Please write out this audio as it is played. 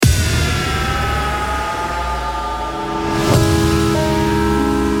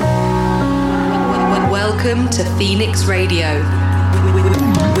Welcome to Phoenix Radio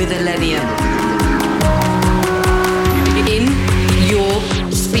with ILLENIUM. In your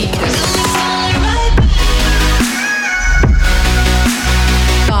speakers.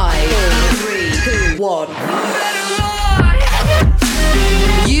 5, 4, 3, 2, 1.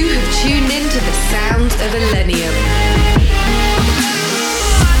 You have tuned into the sounds of ILLENIUM.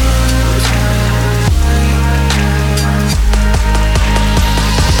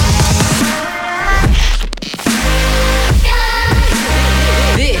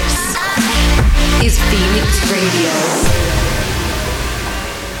 Is Phoenix Radio.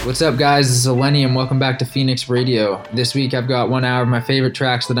 What's up, guys? This is ILLENIUM. Welcome back to Phoenix Radio. This week I've got 1 hour of my favorite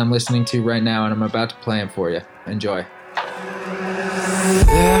tracks that I'm listening to right now, and I'm about to play them for you. Enjoy.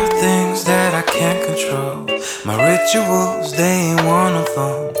 There are things that I can't control. My rituals, they ain't one of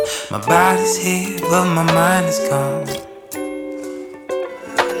them. My body's here, but my mind is gone.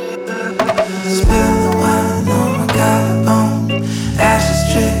 Spill the wine on my collarbone. Ashes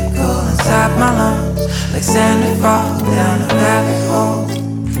trickle inside my lungs, like sand that fall down a rabbit hole.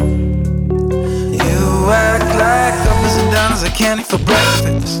 You act like uppers and downers are candy for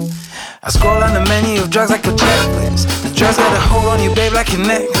breakfast. I scroll on the menu of drugs like a checklist. The drugs got a hold on you, babe, like a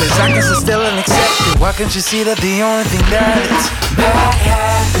necklace. I can sit still and accept it. Why can't you see that the only thing that is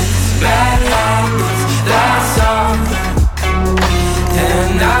bad habits, that's all.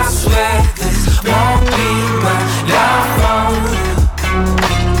 And I swear this won't be my downfall.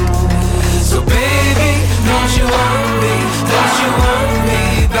 So baby, don't you worry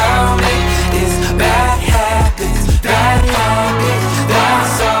about me. It's bad habits,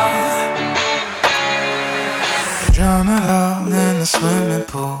 that's all. Drown alone in the swimming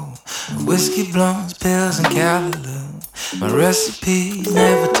pool. Whiskey, blunts, pills, and callaloo. My recipe,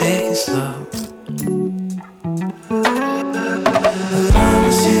 never take it slow. I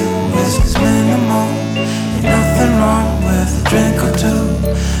promise you, risk is minimal. Ain't nothing wrong with a drink or two.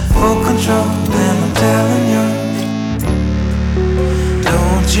 Full control, and I'm telling you.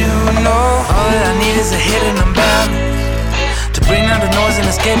 Don't you know? All that I need is a hit and I'm balanced. To bring down the noise and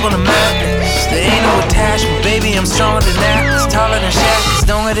escape on the madness. There ain't no attachment, baby, I'm stronger than that. It's taller than shackles,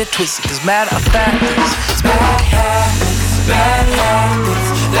 don't get it twisted. Cause matter of fact, it's bad habits,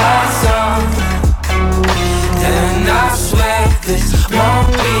 that's all. And I swear this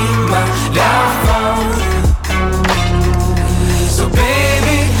won't be my downfall. So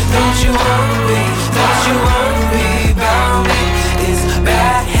baby, don't you worry about me. It's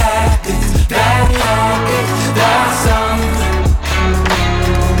bad habits, that's all.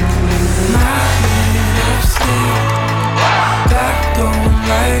 My lipstick, backbone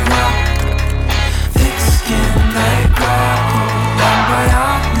like rock, thick skin like gravel, I'm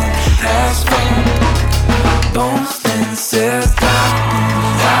bionic as fuck. Bones thin, says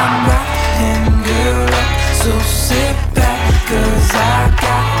I'm rocking girl up, so sit back. Cause I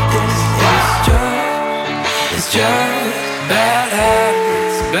got this, it's just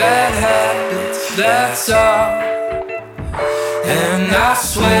bad habits, that's all. And I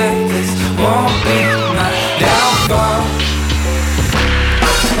swear this won't be my downfall.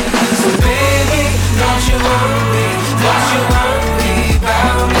 So baby, don't you worry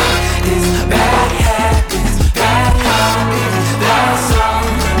about me. It's bad habits, that's all.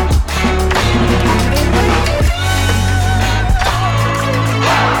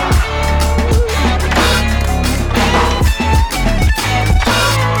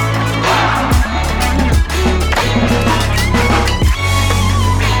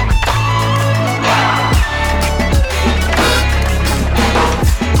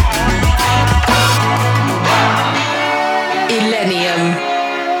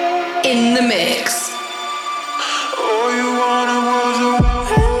 In the mix. All you wanted was a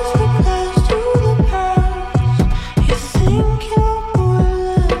Raise the glass to the past. You think you're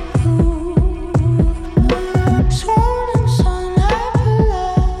bulletproof. Swollen sun, I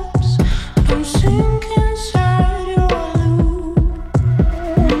collapse. I'm sinking inside your loop.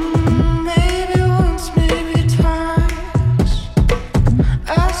 Maybe once, maybe twice. I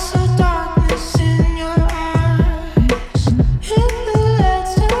saw darkness in your eyes. Hit the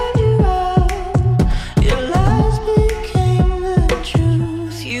lights, turn you out.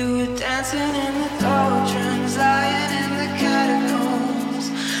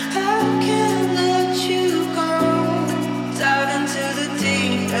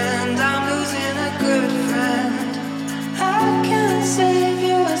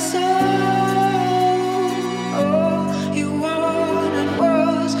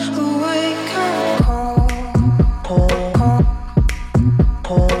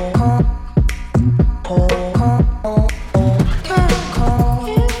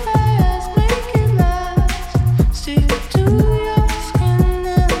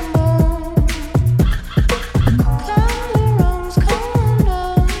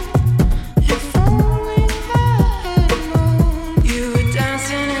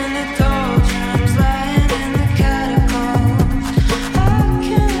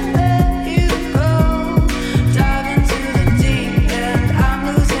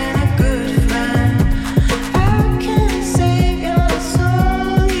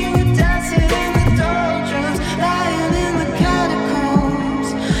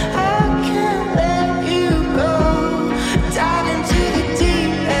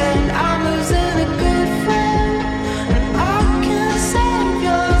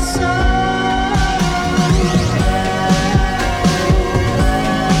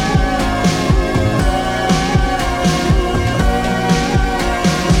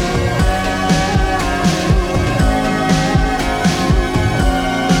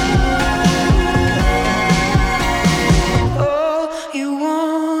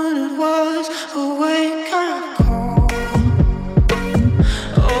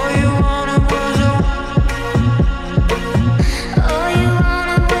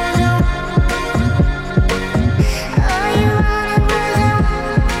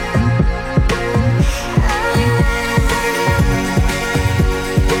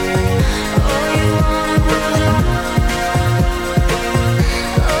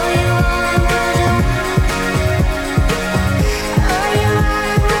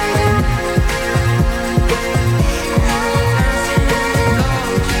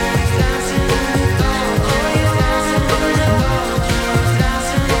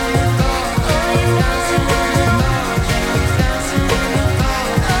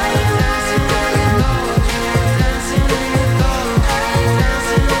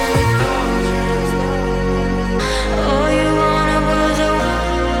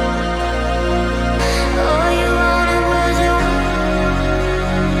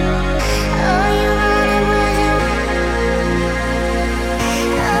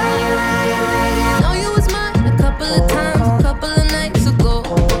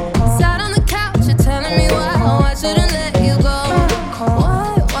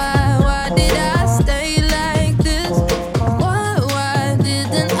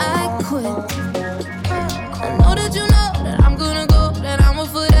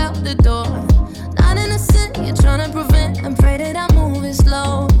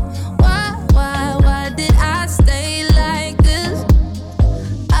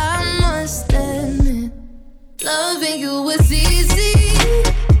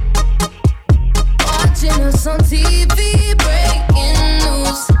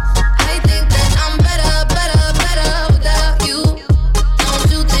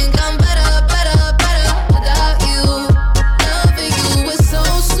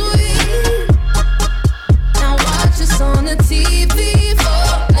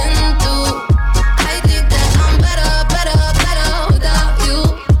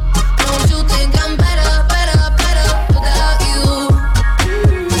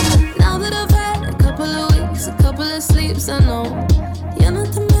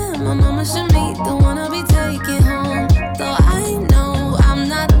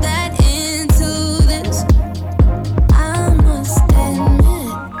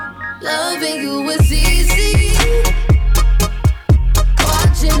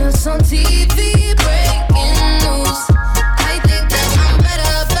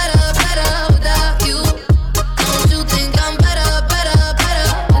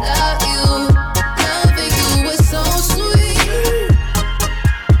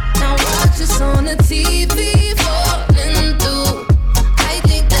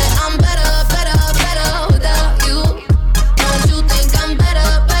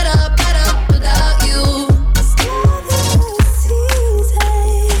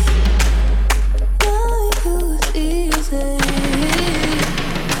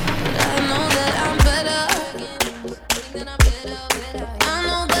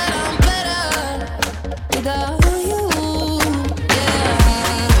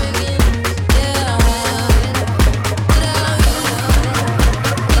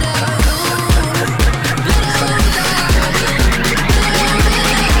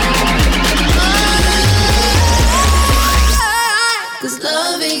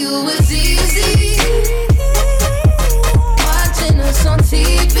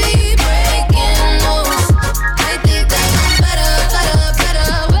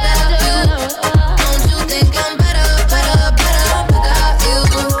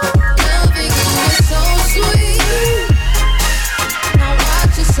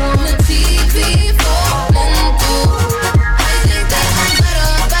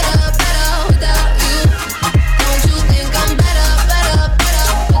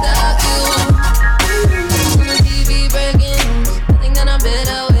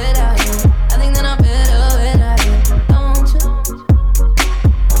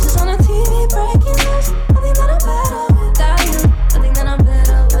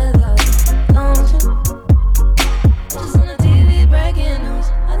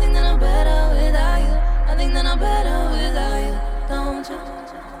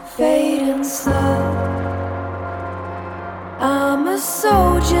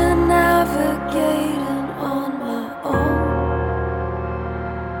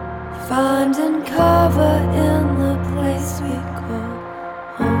 finding cover in the place we call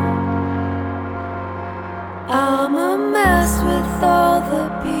home. I'm a mess with all the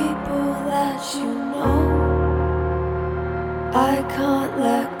people that you know. I can't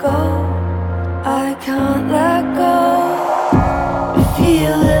let go, I can't let go.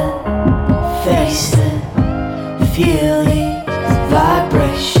 Feel it, face it, feel these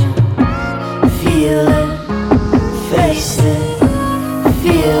vibrations. Feel it, face it,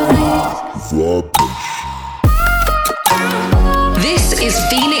 feel these vibrations. This is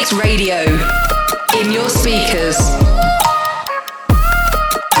Phoenix Radio in your speakers.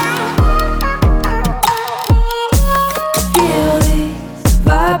 Feel these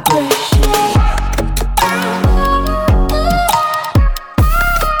vibrations.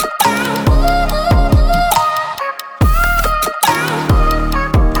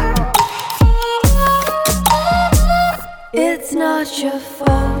 It's not your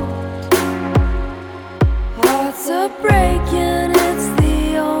fault. Hearts are breaking, it's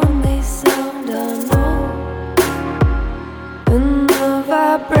the only sound I know. And the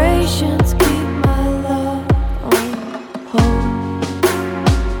vibrations keep my love on hold.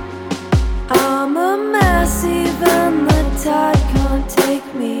 I'm a mess, even the tide can't take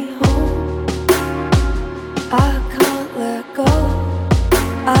me home. I can't let go,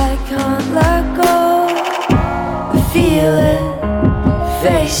 I can't let go. Feel it,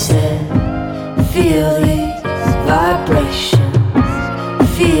 face it, feel these vibrations.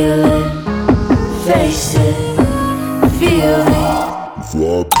 Feel it, face it, feel these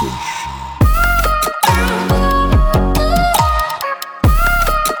vibrations.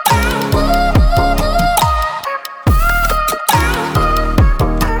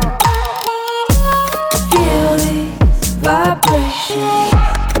 Feel these vibrations.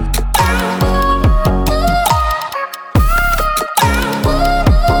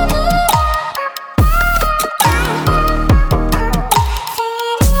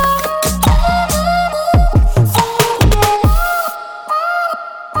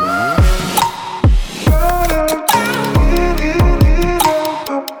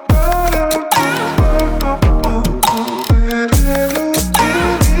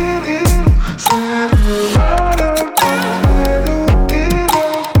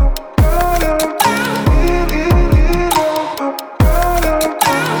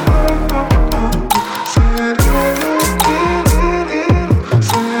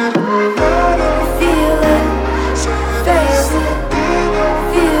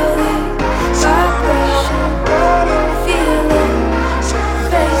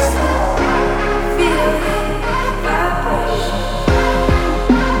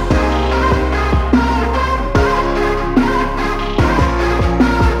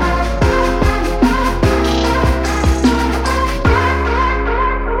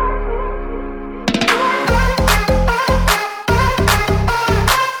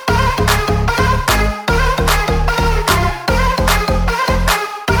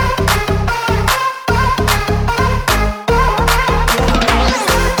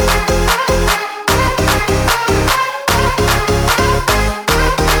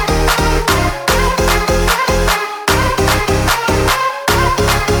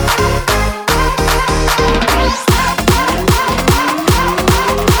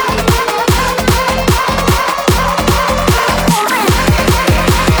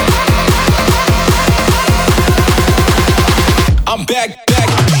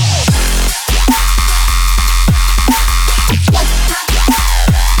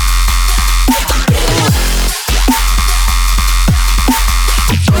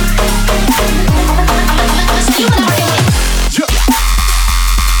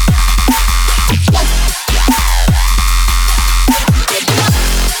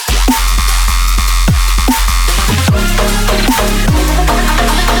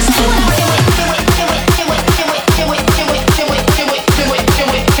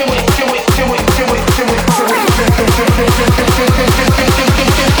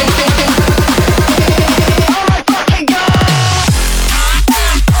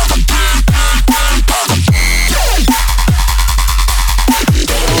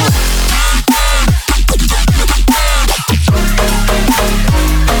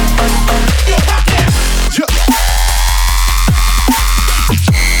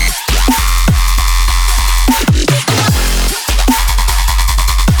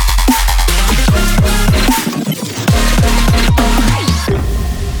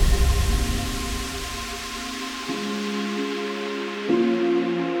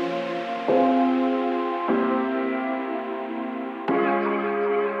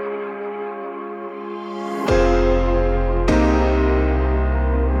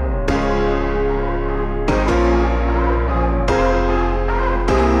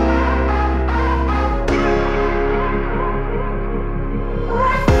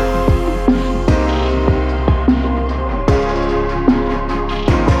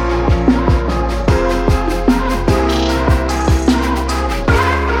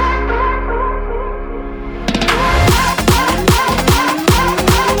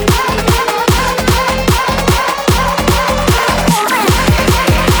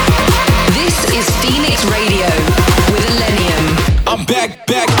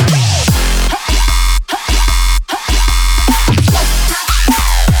 back.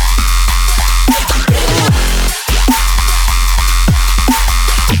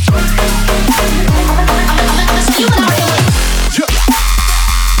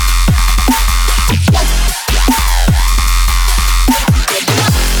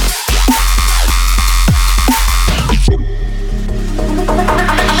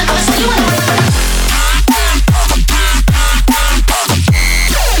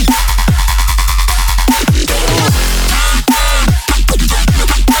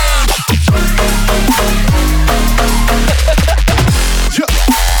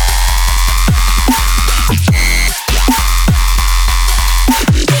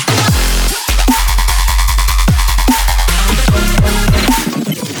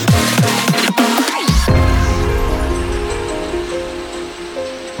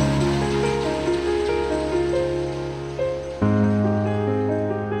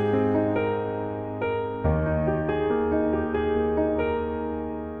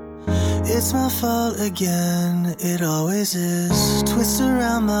 It's my fault again, it always is. Twist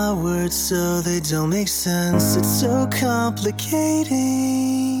around my words so they don't make sense. It's so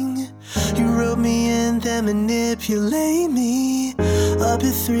complicating. You wrote me in, then manipulate me. Up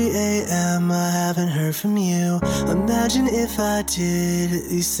at 3 a.m. I haven't heard from you. Imagine if I did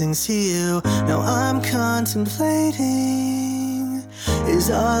these things to you. Now I'm contemplating,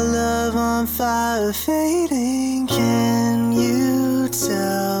 is our love on fire fading? Can you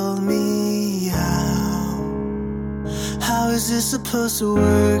tell me how is this supposed to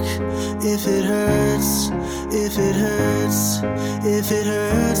work? If it hurts, if it hurts, if it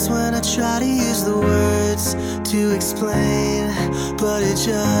hurts when I try to use the words to explain, but it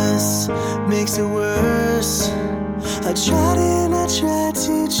just makes it worse. I tried and I tried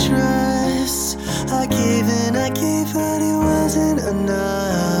to trust. I gave and I gave, but it wasn't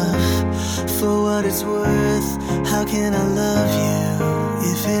enough. For what it's worth, how can I love you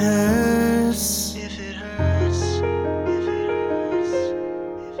if it hurts? If it hurts, if it hurts, if it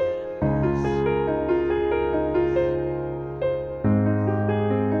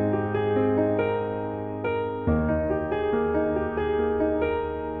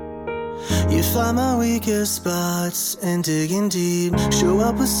hurts. You find my weakest spots and digging deep. Show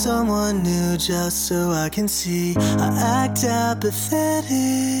up with someone new just so I can see. I act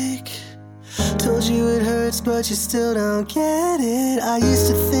apathetic. Told you it hurts, but you still don't get it. I used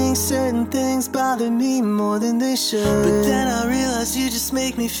to think certain things bother me more than they should, but then I realized you just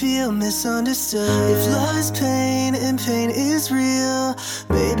make me feel misunderstood. If love is pain and pain is real,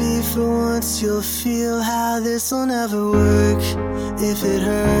 maybe for once you'll feel how this will never work. If it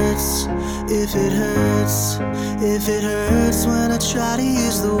hurts, if it hurts, if it hurts when I try to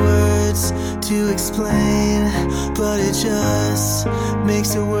use the words to explain, but it just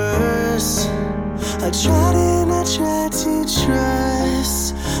makes it worse. I tried and I tried to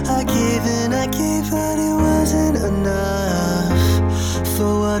trust. I gave and I gave, but it wasn't enough.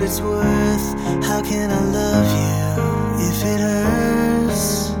 For what it's worth, how can I love you if it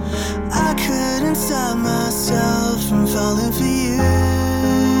hurts? I couldn't stop myself from falling for you.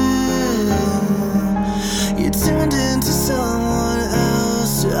 You turned into someone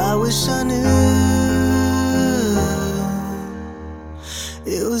else, I wish I knew.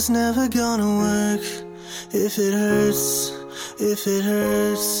 It was never gonna work. If it hurts, if it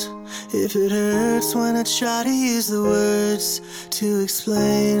hurts, if it hurts when I try to use the words to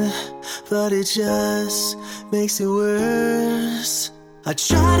explain, but it just makes it worse. I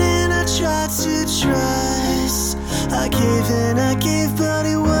tried and I tried to trust. I gave and I gave, but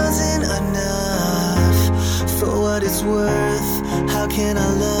it wasn't enough. For what it's worth, how can I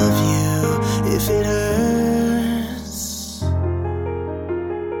love you if it hurts?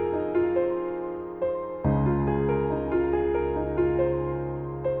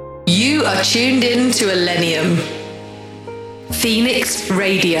 You are tuned in to ILLENIUM, Phoenix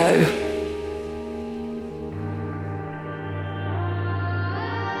Radio.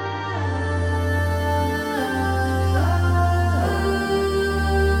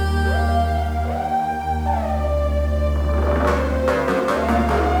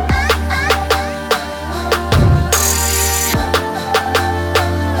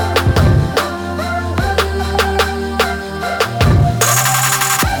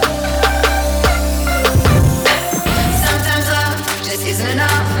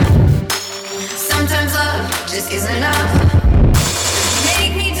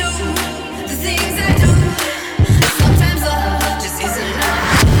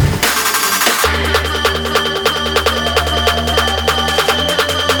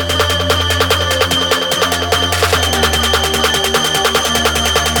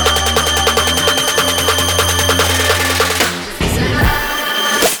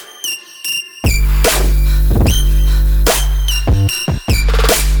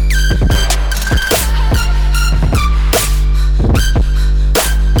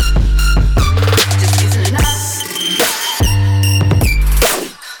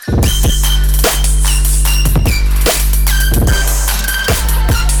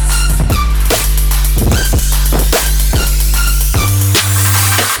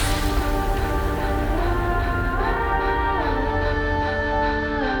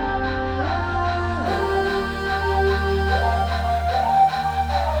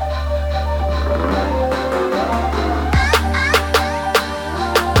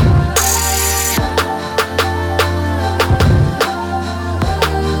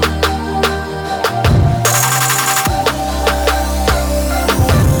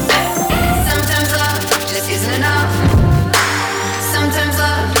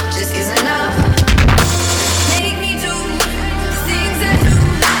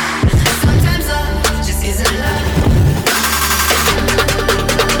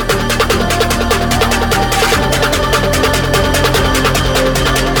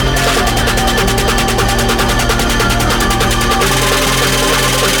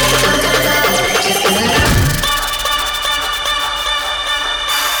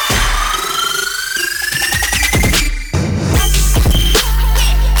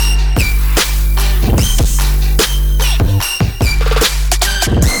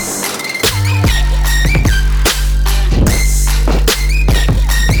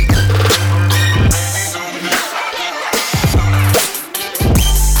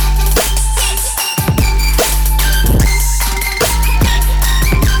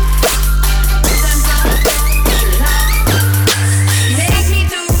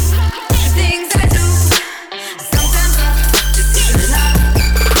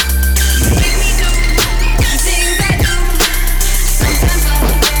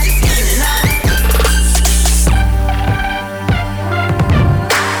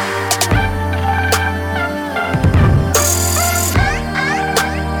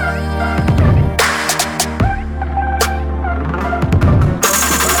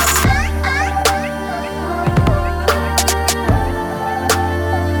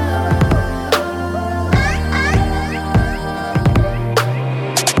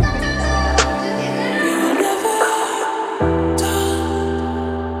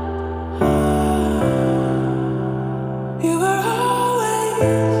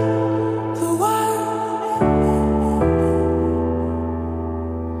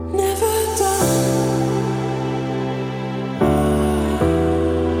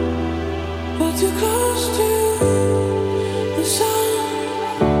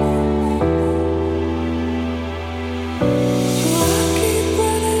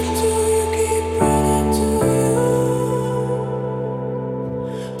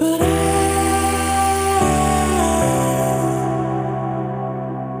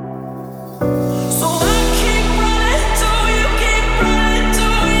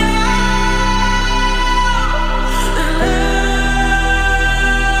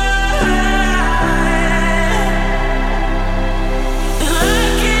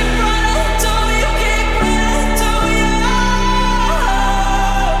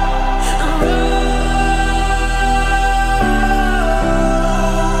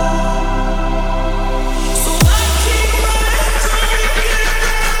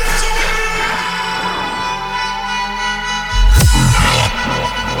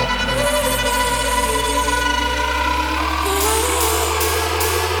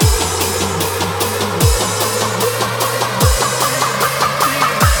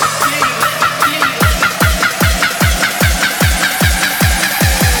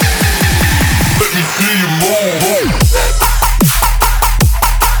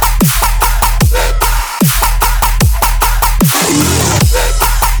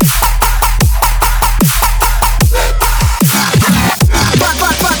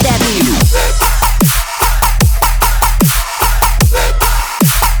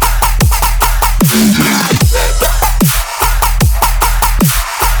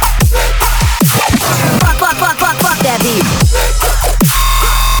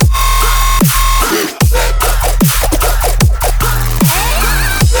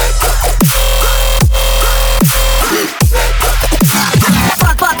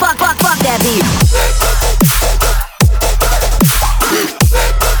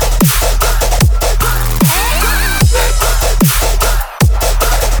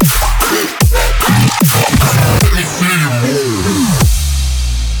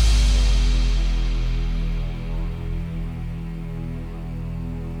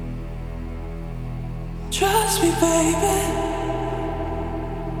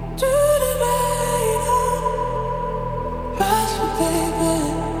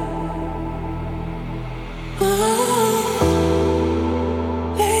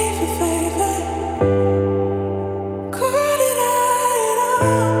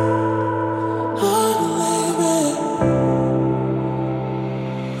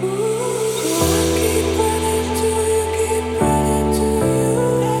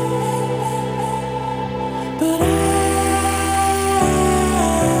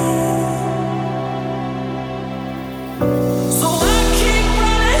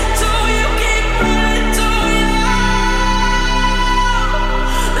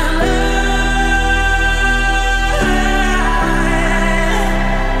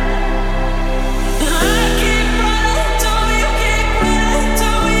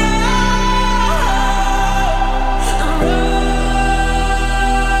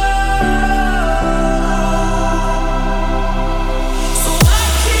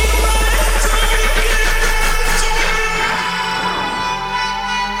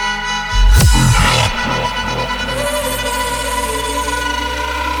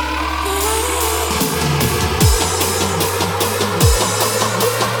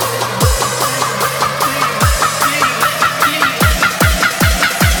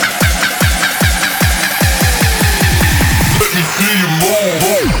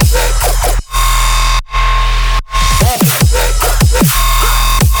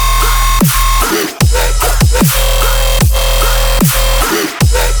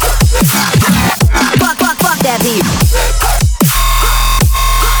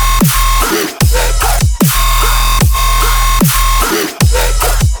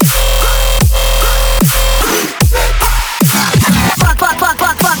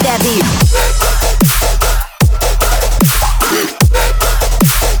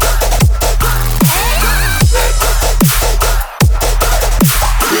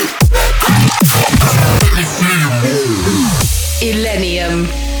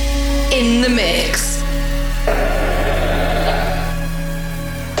 ILLENIUM in the mix.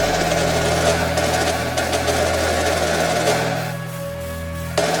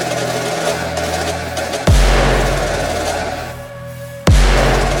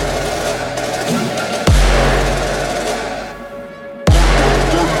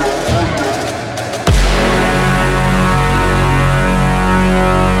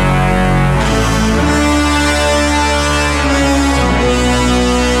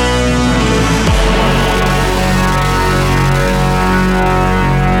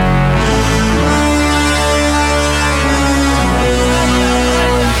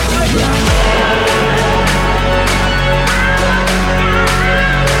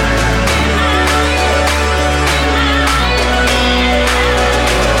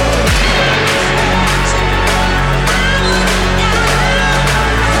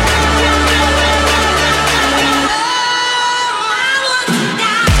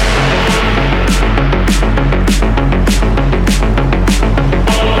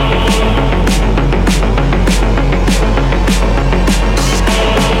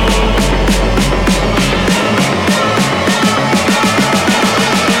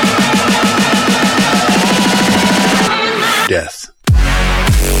 Death.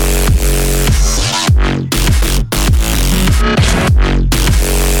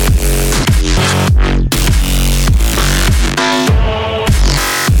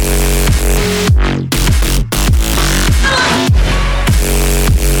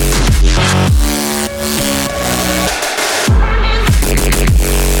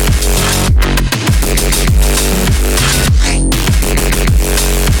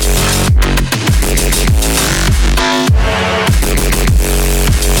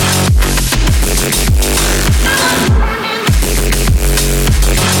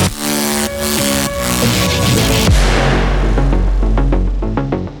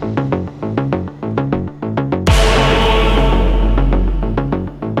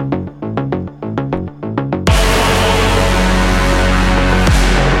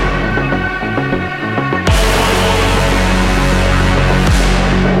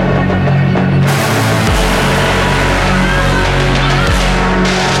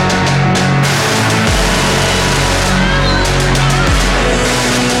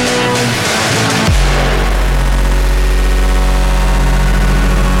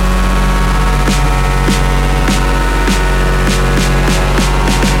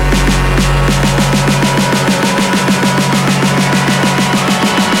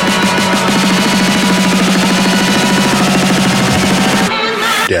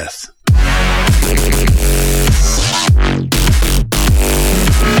 Death.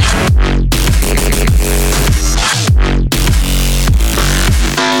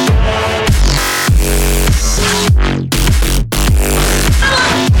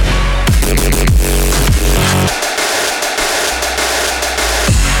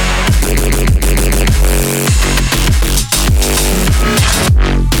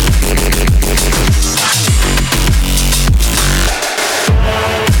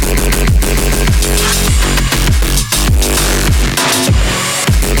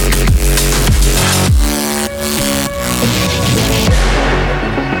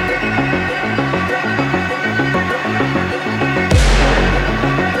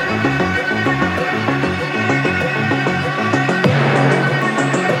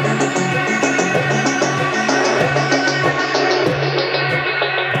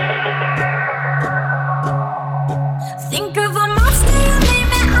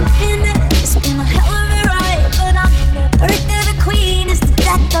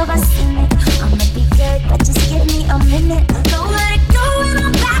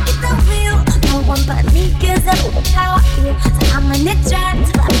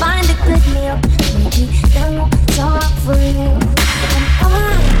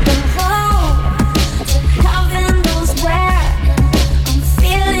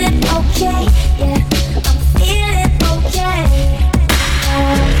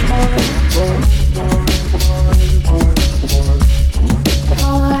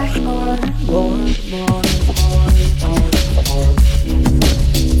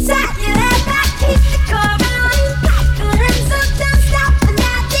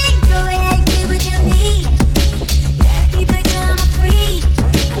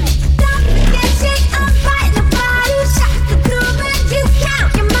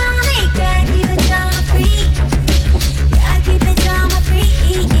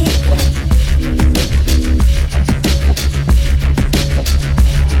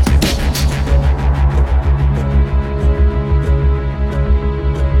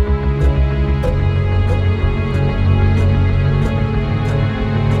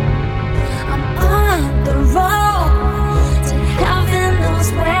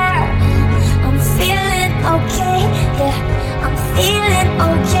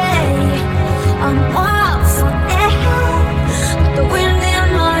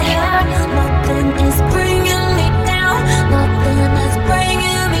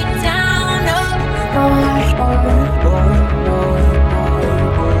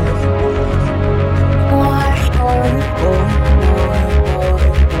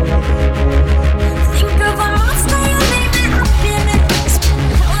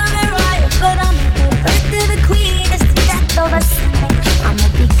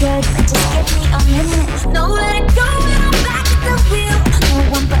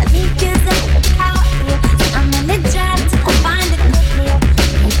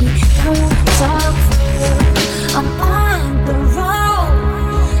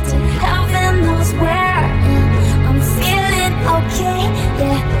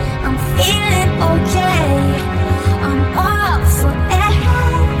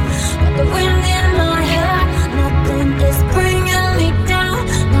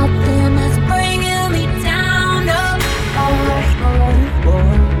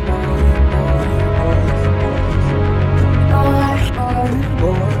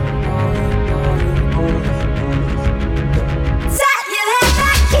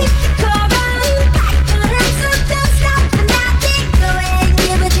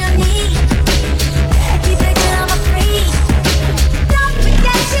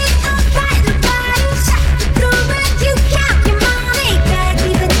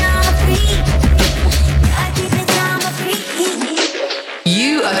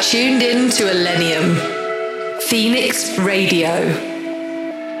 tuned in to ILLENIUM, Phoenix Radio.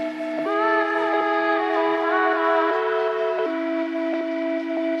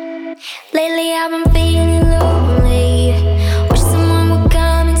 Lately I've been feeling lonely. Wish someone would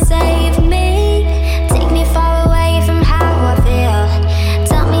come and save me. Take me far away from how I feel.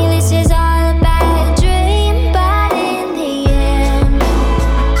 Tell me this is all a bad dream, but in the end,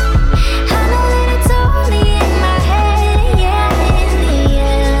 I know that it's only in my head. Yeah, in the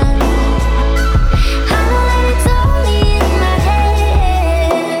end, I know that it's only in my head.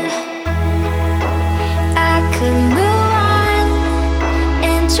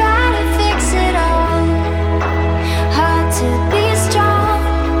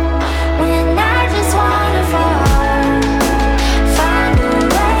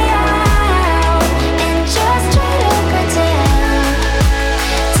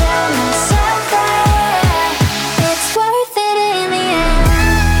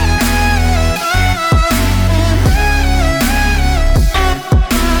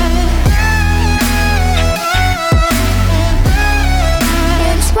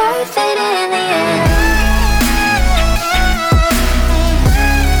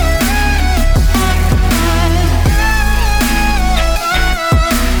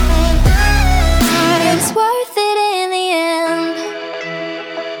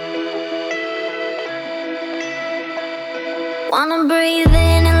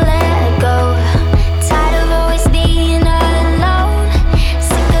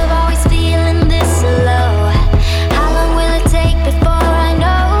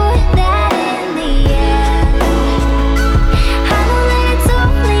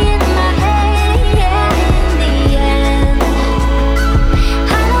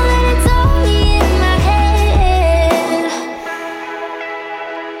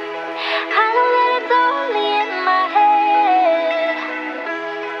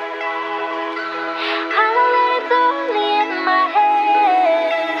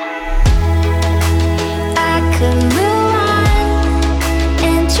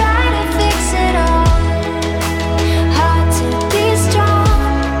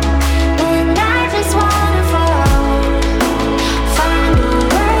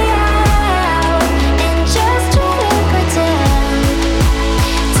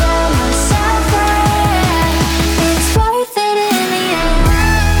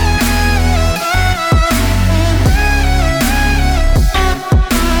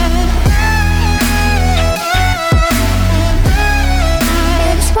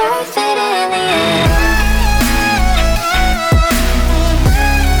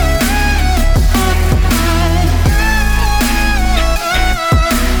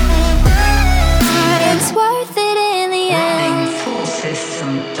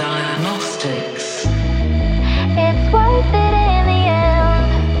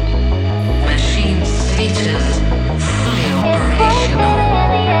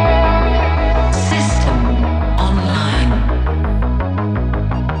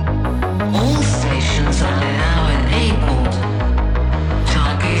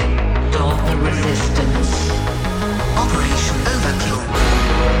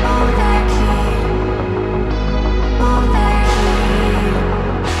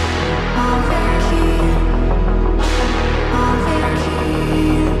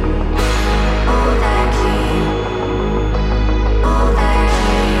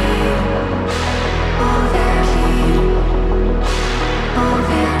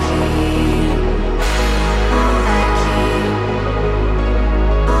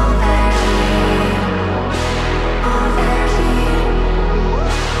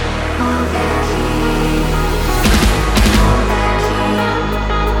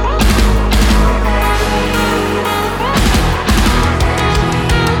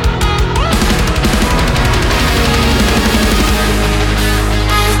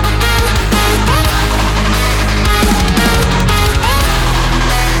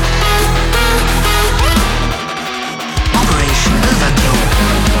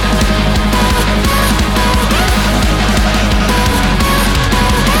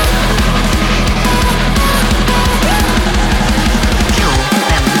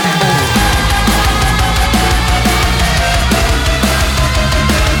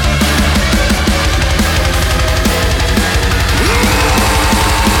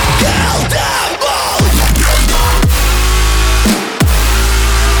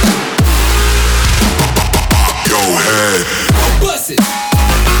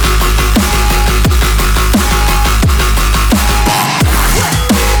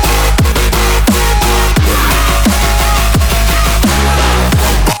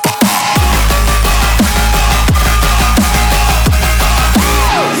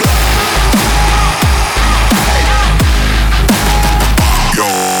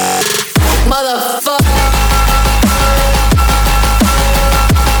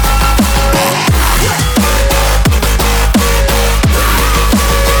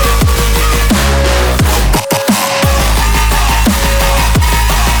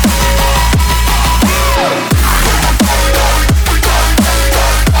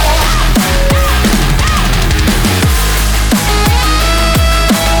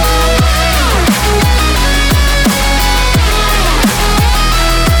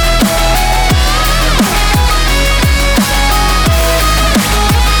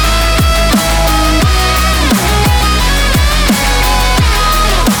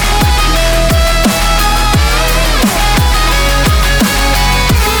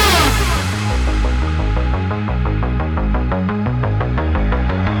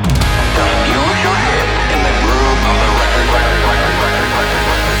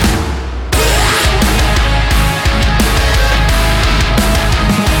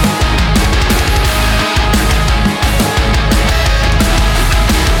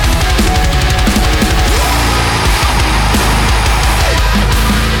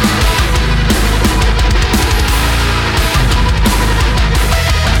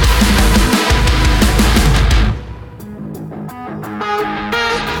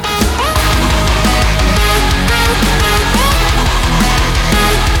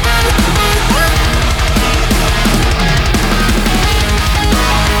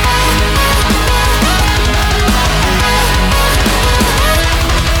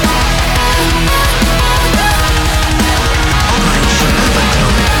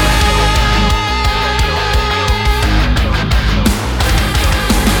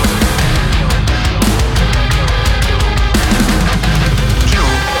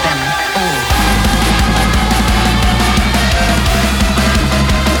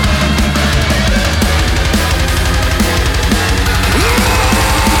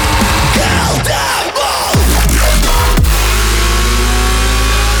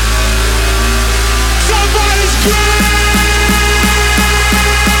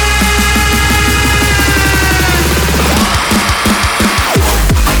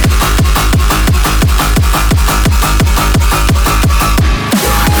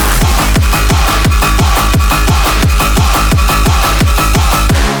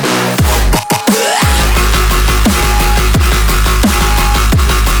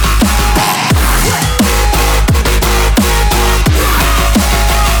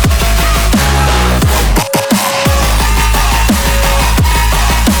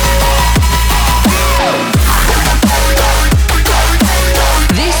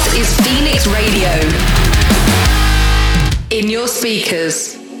 in your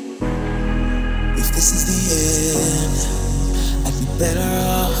speakers. If this is the end, I'd be better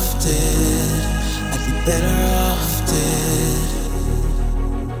off dead. I'd be better off dead.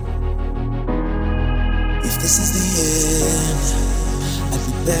 If this is the end, I'd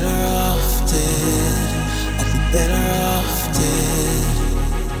be better off dead. I'd be better off dead.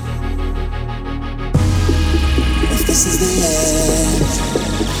 If this is the end,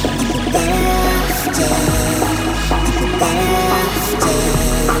 I'd be better off dead. I'd be better off dead.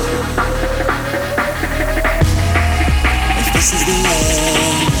 If this is the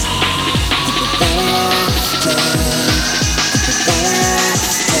end, I'd be better off dead. I'd be better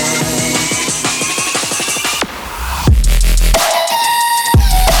off dead.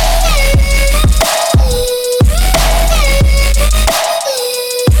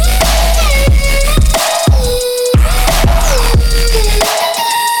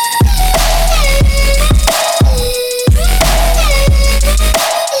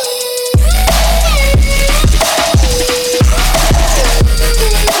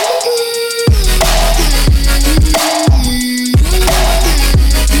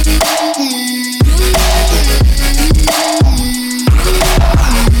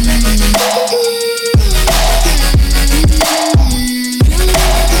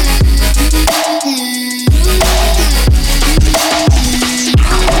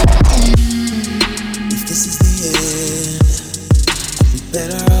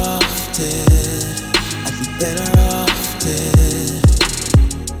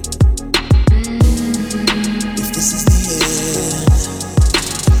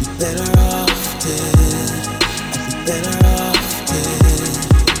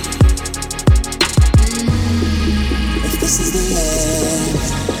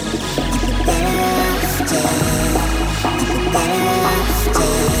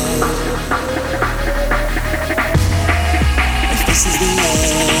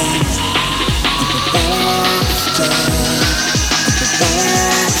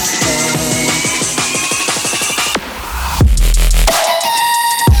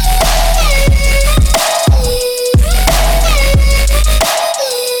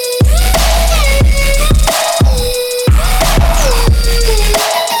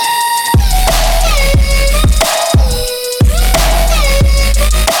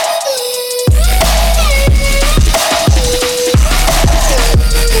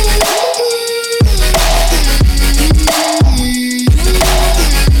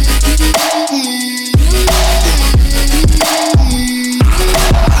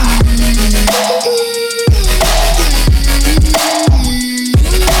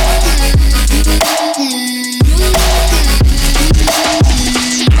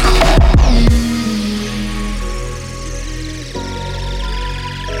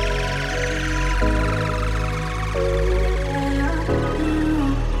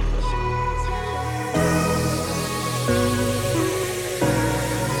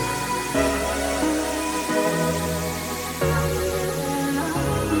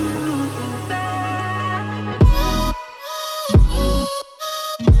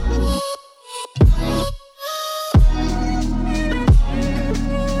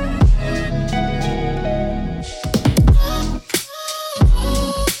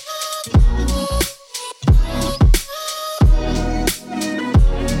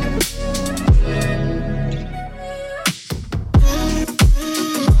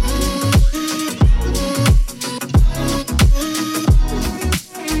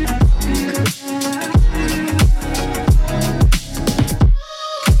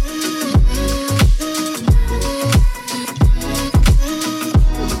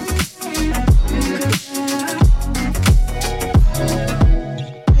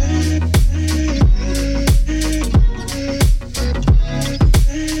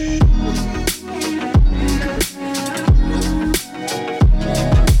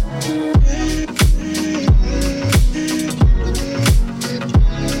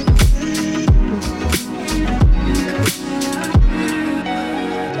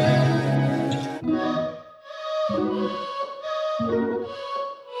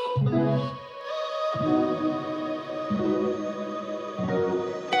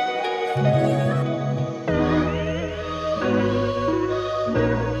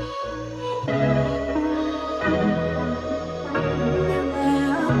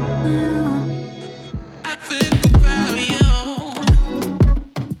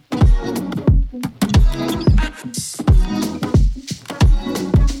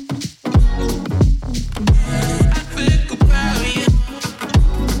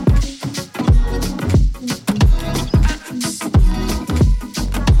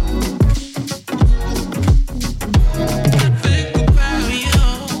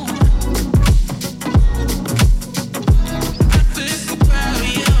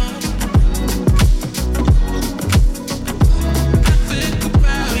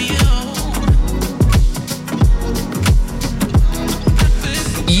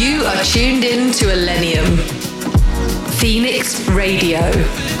 Radio.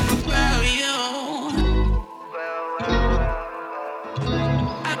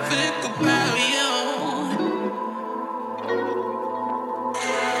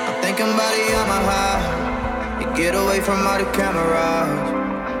 Thinking about it on my high. You get away from all the cameras.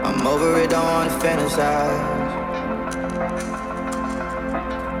 I'm over it, don't wanna fantasize.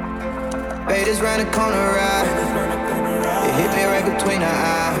 Faders round the corner, right? It hit me right between the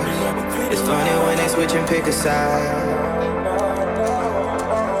eyes. It's funny when they switch and pick a side.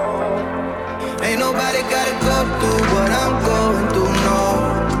 Ain't nobody gotta go through what I'm going through, no.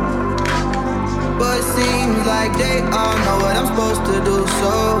 But it seems like they all know what I'm supposed to do,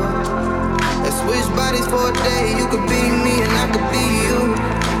 so let's switch bodies for a day. You could be me and I could be you.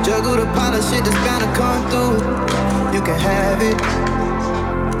 Juggle the pile of shit that's bound to come through. You can have it,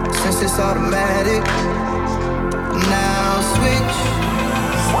 since it's automatic. Now switch,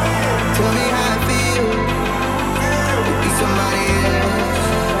 tell me how it feels to be somebody else.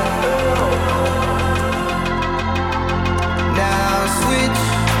 Now switch,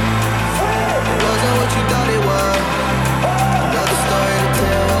 it wasn't what you thought it was. Another story to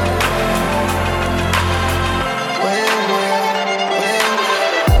tell.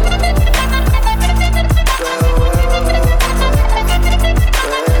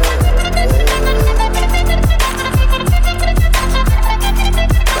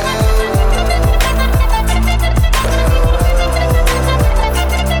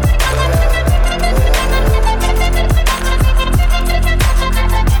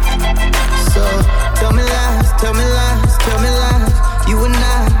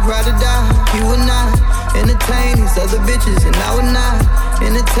 Other bitches and I would not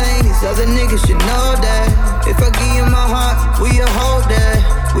entertain these other niggas. Should know that if I give you my heart, will you hold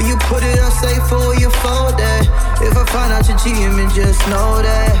that? Will you put it on safe or will you fold that? If I find out you're cheating, then just know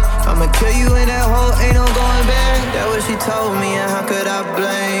that I'ma kill you in that hole, ain't no going back. That what she told me, and how could I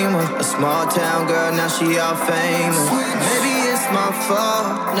blame her? A small town girl, now she all famous. Maybe it's my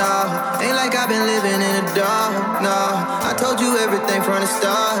fault, nah. Ain't like I've been living in the dark, nah. I told you everything from the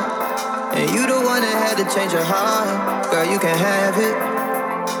start, and you the one that had to change your heart. Girl, you can have it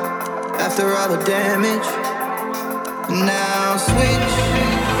after all the damage. Now switch,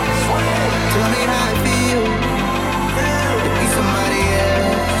 tell me how it feels to be somebody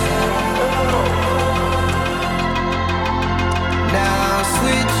else. Now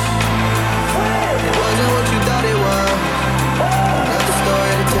switch, it wasn't what you thought it was. Another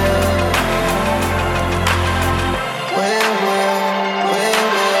story to tell.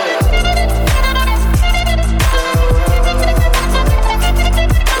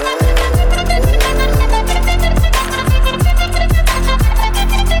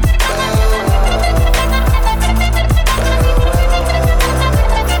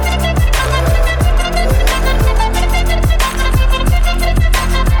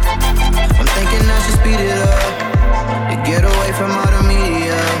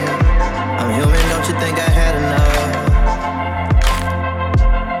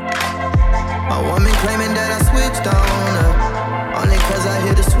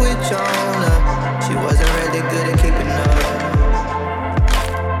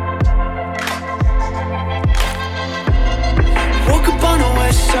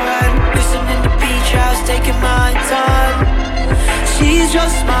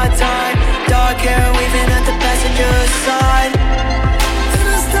 Just my time, dark hair waving at the passenger side. Then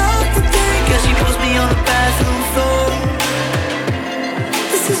I stop to think as she pulls me on the bathroom floor.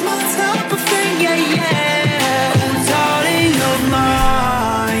 This is my type of thing, yeah, yeah. Oh, darling of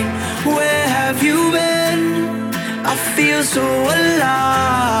mine, where have you been? I feel so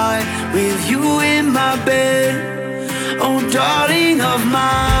alive with you in my bed. Oh, darling of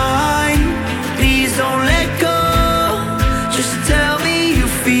mine, please don't let go. Just tell me you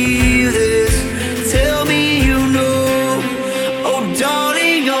feel this. Tell me you know. Oh,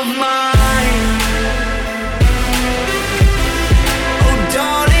 darling of mine. Oh,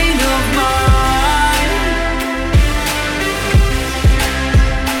 darling of mine.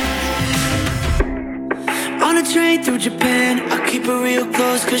 On a train through Japan, I keep her real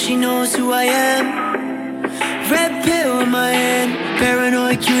close cause she knows who I am. Red pill in my hand,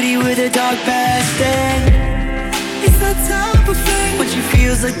 paranoid cutie with a dark past and it's that type of thing when she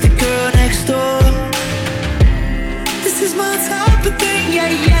feels like the girl next door. This is my type of thing, yeah,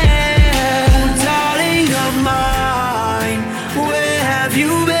 yeah. Oh, darling of mine, where have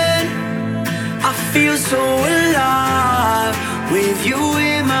you been? I feel so alive with you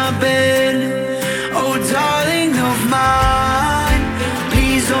in my bed. Oh, darling of mine,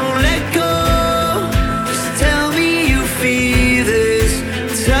 please don't let go. Just tell me you feel this.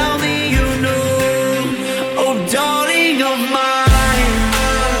 Tell me you know. Oh, darling of mine.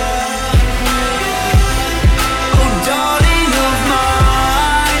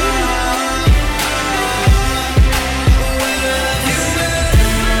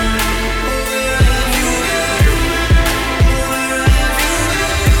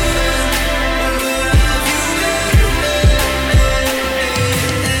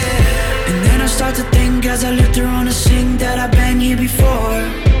 I left her on a sink that I've been here before.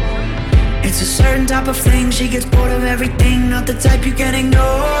 It's a certain type of fling, she gets bored of everything, not the type you can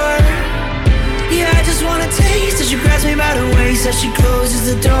ignore. Yeah, I just wanna taste as she grabs me by the waist as she closes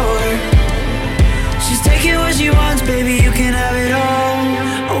the door. She's taking what she wants, baby, you can have it all.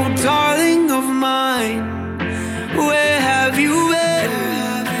 Oh, darling of mine, where have you been?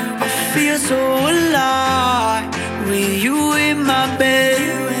 I feel so alive with you in my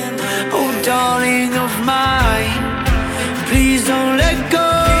bed. Oh, darling of mine, please don't let go.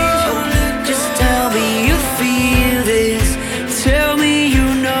 Just tell me you feel this, tell me you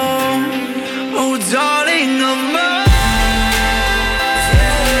know. Oh, darling of mine.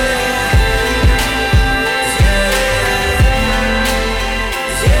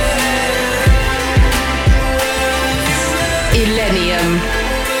 ILLENIUM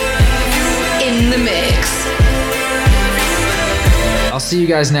in the mix. I'll see you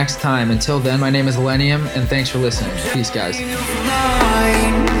guys next time. Until then, my name is ILLENIUM, and thanks for listening. Peace, guys. We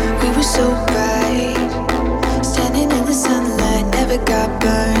were so bright, standing in the sunlight, never got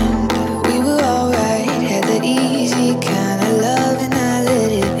burned. We were alright, had that easy kind of love, and I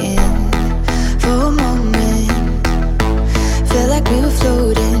let it in for a moment. Felt like we were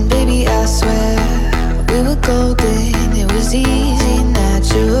floating, baby, I swear. We were golden, it was easy,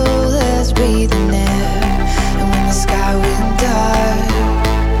 natural as breathing air. And when the sky went dark,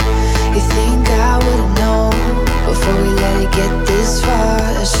 you think I would've known before we let it get this far.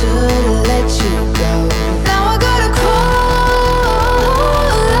 I should've let you go. Now I gotta crawl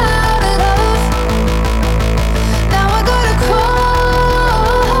out of love. Now I gotta crawl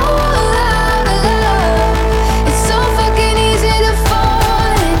out of love. It's so fucking easy to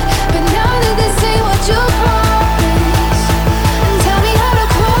fall in, but now that this ain't what you promised, and tell me how to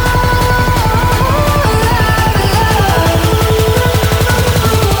crawl out of love.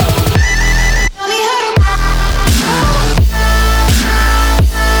 Tell me how to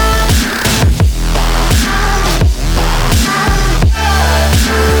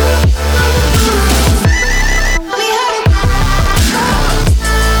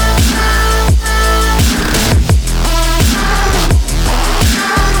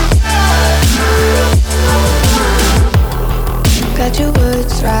got your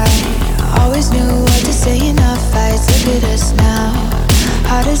words right. Always knew what to say in our fights. Look at us now.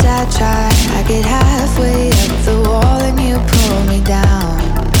 Hard as I try, I get halfway up the wall and you pull me down.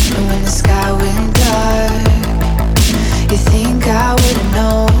 And when the sky went dark, you think I would've known